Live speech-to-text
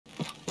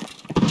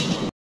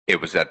It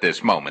was at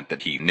this moment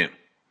that he knew.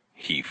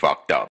 He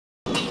fucked up.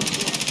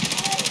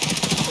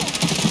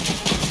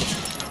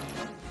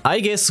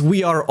 I guess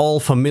we are all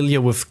familiar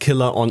with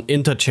Killa on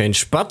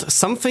Interchange, but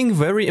something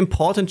very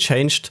important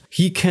changed.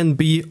 He can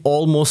be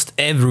almost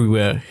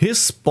everywhere. His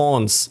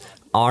spawns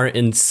are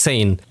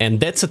insane, and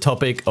that's the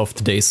topic of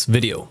today's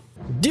video.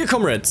 Dear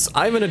comrades,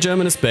 Ivan the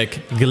German is back,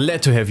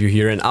 glad to have you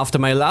here, and after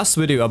my last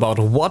video about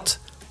what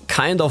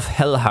kind of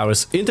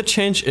hellhouse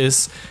Interchange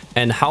is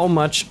and how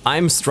much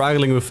I'm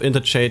struggling with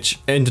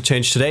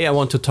Interchange today, I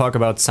want to talk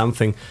about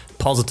something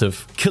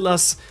positive.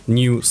 Killa's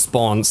new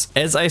spawns.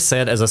 As I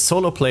said, as a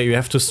solo player you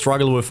have to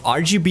struggle with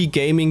RGB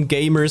gaming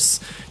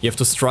gamers, you have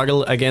to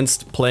struggle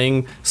against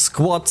playing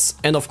squads,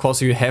 and of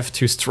course you have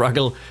to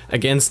struggle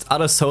against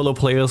other solo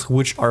players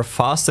which are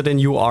faster than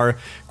you are,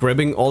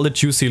 grabbing all the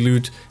juicy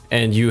loot,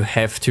 and you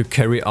have to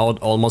carry out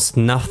almost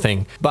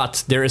nothing.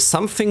 But there is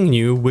something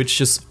new which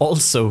is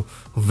also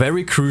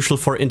very crucial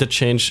for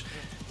Interchange: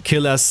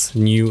 Killa's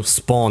new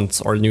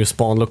spawns or new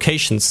spawn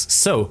locations.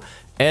 So,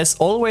 as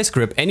always,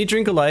 grab any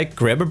drink you like,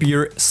 grab a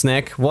beer,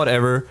 snack,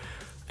 whatever,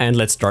 and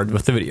let's start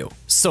with the video.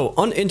 So,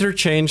 on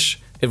Interchange,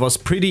 it was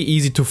pretty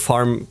easy to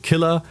farm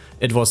Killa.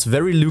 It was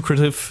very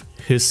lucrative.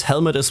 His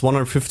helmet is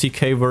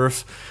 150k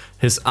worth,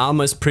 his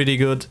armor is pretty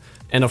good,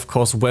 and of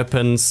course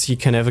weapons, he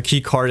can have a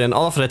key card and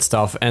all of that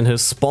stuff. And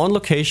his spawn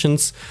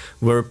locations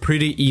were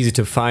pretty easy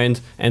to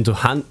find, and to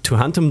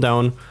hunt him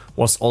down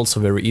was also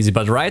very easy.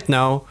 But right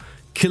now,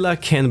 Killa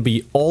can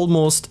be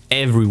almost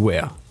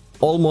everywhere.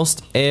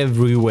 Almost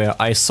everywhere.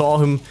 I saw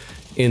him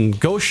in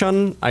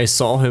Goshan, I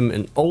saw him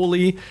in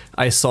Oli,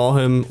 I saw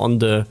him on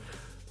the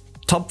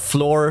top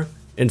floor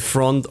in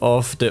front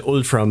of the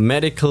Ultra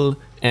Medical,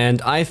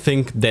 and I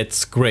think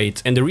that's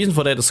great. And the reason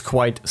for that is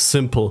quite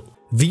simple.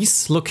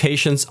 These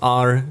locations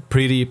are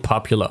pretty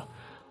popular.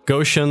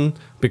 Goshan,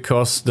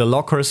 because the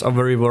lockers are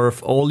very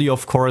worth. Oli,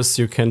 of course,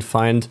 you can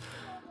find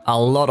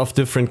a lot of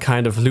different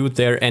kind of loot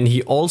there, and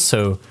he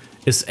also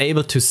is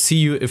able to see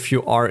you if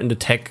you are in the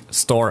tech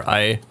store.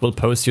 I will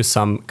post you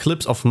some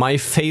clips of my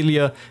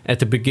failure at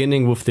the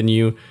beginning with the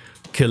new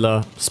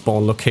Killa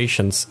spawn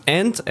locations.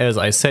 And as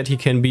I said, he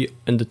can be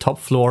in the top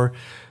floor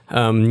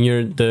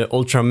near the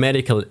Ultra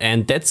Medical,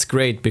 and that's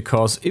great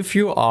because if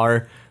you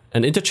are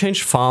an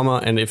Interchange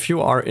farmer and if you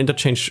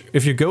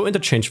go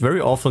Interchange very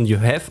often, you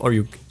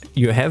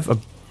have a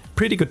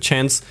pretty good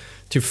chance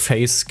to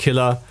face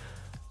Killa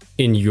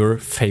in your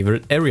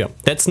favorite area.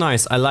 That's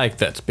nice, I like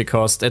that,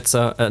 because that's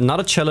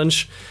another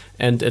challenge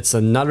and it's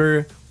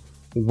another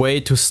way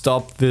to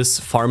stop this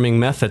farming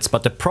methods.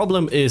 But the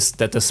problem is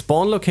that the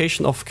spawn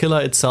location of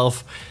Killa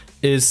itself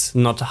is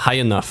not high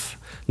enough.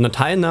 Not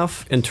high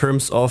enough in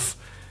terms of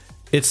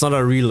it's not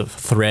a real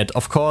threat.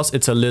 Of course,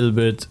 it's a little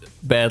bit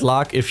bad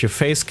luck if you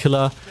face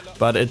Killa,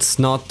 but it's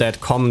not that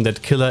common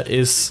that Killa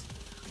is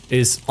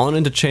on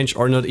Interchange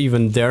or not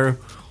even there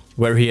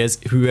where he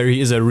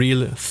is a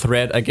real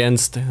threat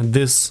against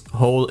this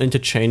whole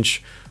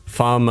Interchange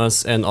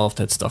farmers and all of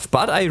that stuff.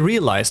 But I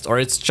realized, or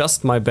it's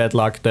just my bad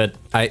luck, that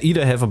I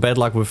either have a bad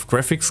luck with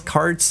graphics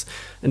cards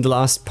in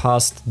the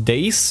past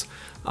days.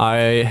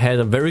 I had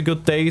a very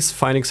good days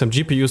finding some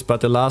GPUs,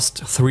 but the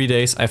last 3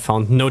 days I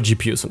found no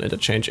GPUs on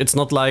Interchange. It's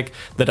not like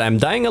that I'm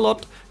dying a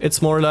lot,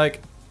 it's more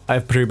like I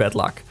have pretty bad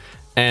luck.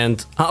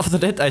 And after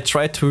that I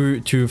tried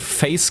to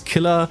face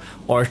Killa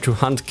or to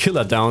hunt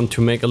Killa down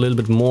to make a little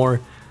bit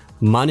more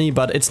money,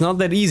 but it's not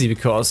that easy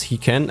because he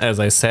can, as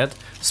I said,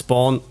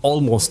 spawn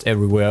almost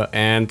everywhere,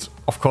 and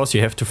of course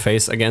you have to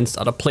face against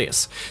other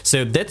players.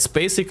 So that's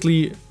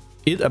basically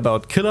it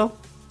about Killa.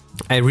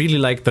 I really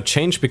like the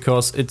change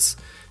because it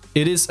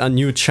is a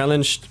new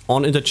challenge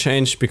on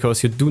Interchange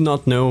because you do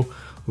not know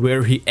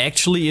where he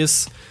actually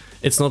is.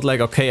 It's not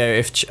like,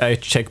 okay, I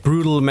check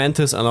Brutal,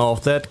 Mantis and all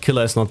of that,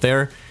 Killa is not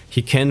there.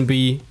 He can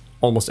be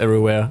almost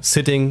everywhere,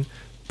 sitting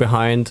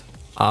behind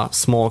a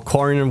small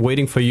corner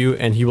waiting for you,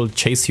 and he will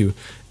chase you.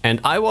 And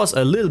I was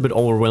a little bit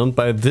overwhelmed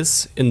by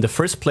this in the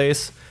first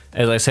place.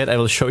 As I said, I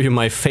will show you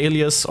my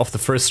failures of the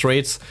first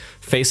raids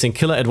facing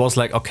Killa. It was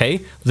like,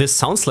 okay, this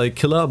sounds like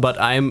Killa, but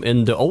I'm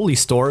in the Oli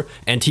store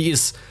and he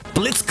is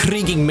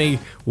blitzkrieging me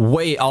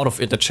way out of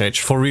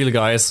Interchange. For real,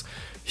 guys.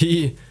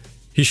 He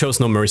shows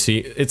no mercy.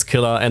 It's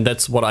Killa, and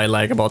that's what I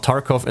like about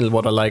Tarkov and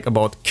what I like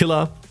about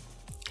Killa.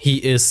 He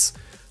is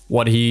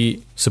what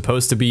he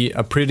supposed to be,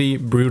 a pretty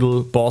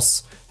brutal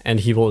boss,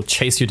 and he will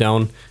chase you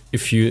down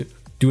if you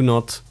do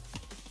not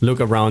look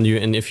around you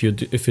and if you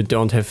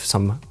don't have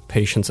some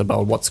patience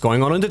about what's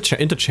going on in the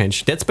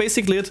Interchange. That's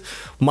basically it.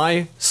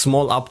 My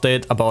small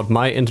update about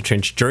my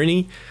Interchange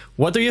journey.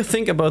 What do you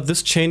think about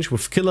this change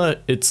with Killa?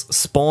 Its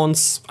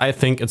spawns, I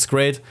think it's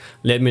great.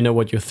 Let me know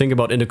what you think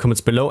about in the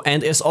comments below.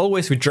 And as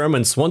always, we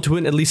Germans want to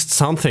win at least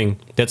something.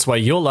 That's why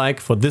your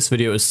like for this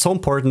video is so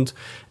important.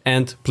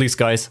 And please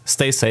guys,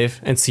 stay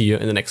safe and see you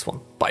in the next one.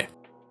 Bye.